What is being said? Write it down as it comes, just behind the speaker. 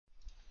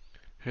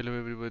Hello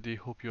everybody,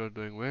 hope you are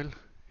doing well.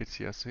 It's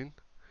Yasin.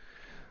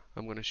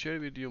 I'm gonna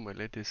share with you my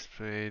latest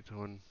trade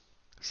on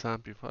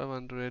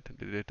SP500.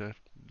 The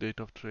date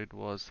of trade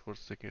was for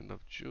 2nd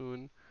of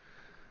June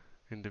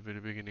in the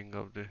very beginning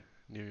of the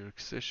New York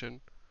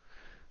session.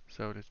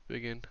 So let's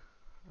begin.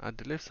 At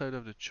the left side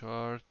of the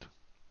chart,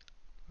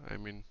 I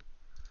mean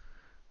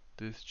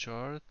this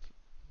chart,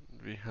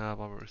 we have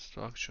our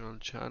structural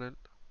channel.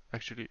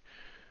 Actually,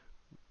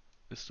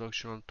 the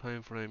structural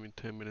time frame in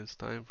 10 minutes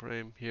time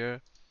frame here,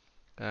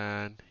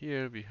 and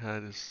here we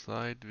had a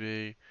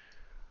sideway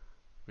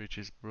which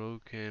is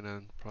broken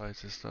and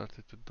prices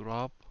started to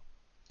drop,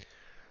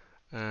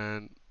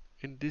 and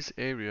in this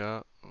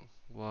area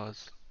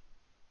was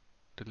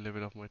the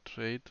level of my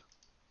trade.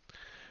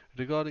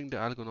 Regarding the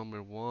algo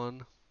number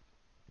one,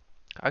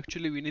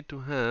 actually we need to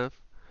have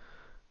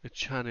a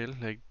channel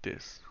like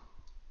this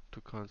to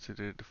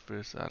consider the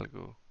first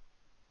algo.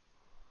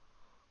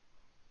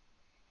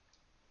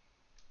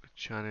 A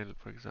channel,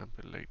 for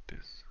example, like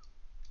this.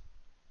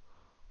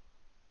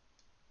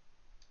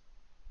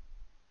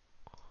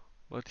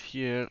 But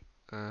here,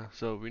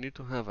 so we need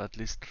to have at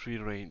least three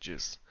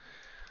ranges.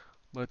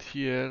 But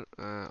here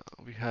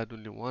we had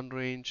only one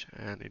range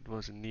and it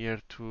was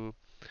near to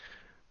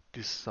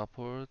this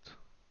support.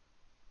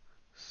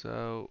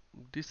 So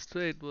this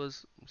trade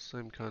was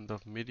some kind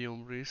of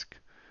medium risk.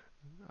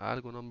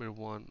 Algo number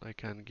one, I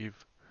can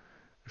give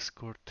a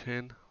score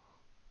 10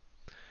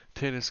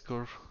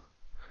 score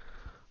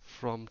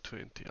from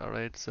 20.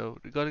 Alright, so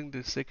regarding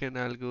the second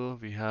algo,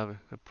 we have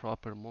a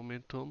proper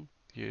momentum.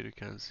 Here you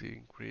can see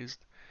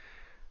increased,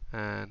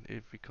 and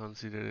if we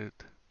consider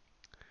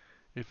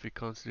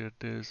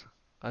this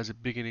as a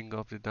beginning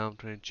of the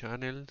downtrend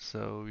channel,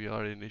 so we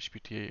are in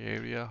HPTA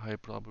area, high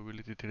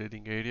probability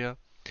trading area.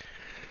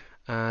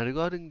 And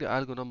regarding the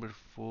algo number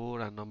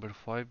 4 and number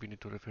 5, we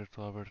need to refer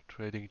to our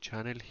trading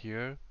channel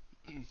here.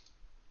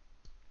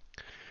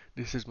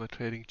 This is my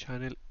trading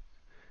channel,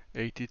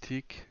 80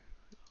 tick,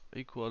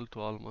 equal to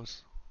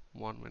almost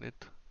 1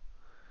 minute.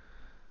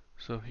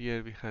 So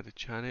here we had a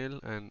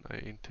channel and I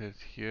entered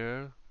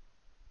here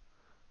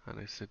and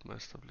I set my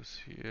stop loss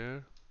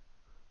here,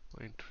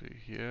 my entry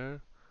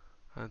here,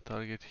 and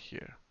target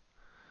here.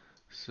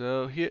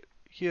 So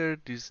here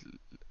this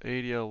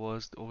area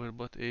was the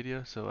overbought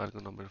area, so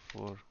algo number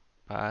 4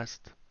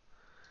 passed.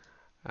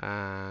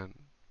 And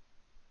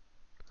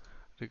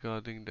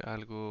regarding the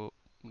algo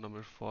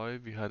number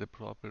 5, we had a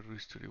proper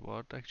risk to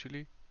reward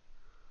actually.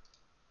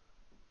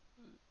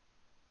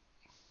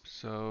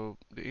 So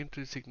the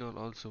entry signal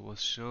also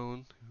was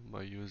shown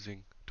by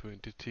using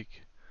 20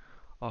 tick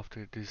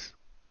after this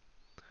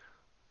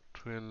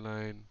trend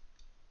line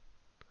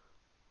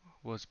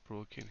was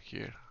broken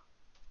here.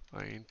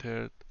 I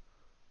entered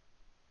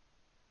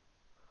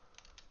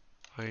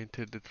I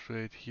entered the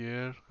trade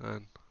here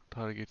and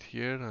target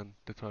here, and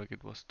the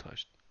target was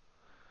touched.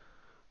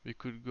 We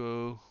could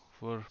go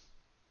for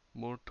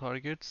more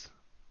targets,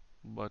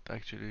 but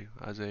actually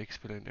as I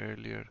explained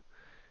earlier,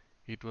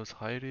 it was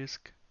high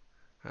risk,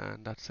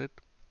 and that's it.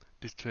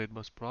 This trade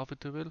was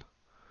profitable.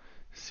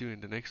 See you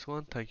in the next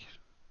one.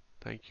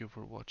 Thank you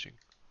for watching.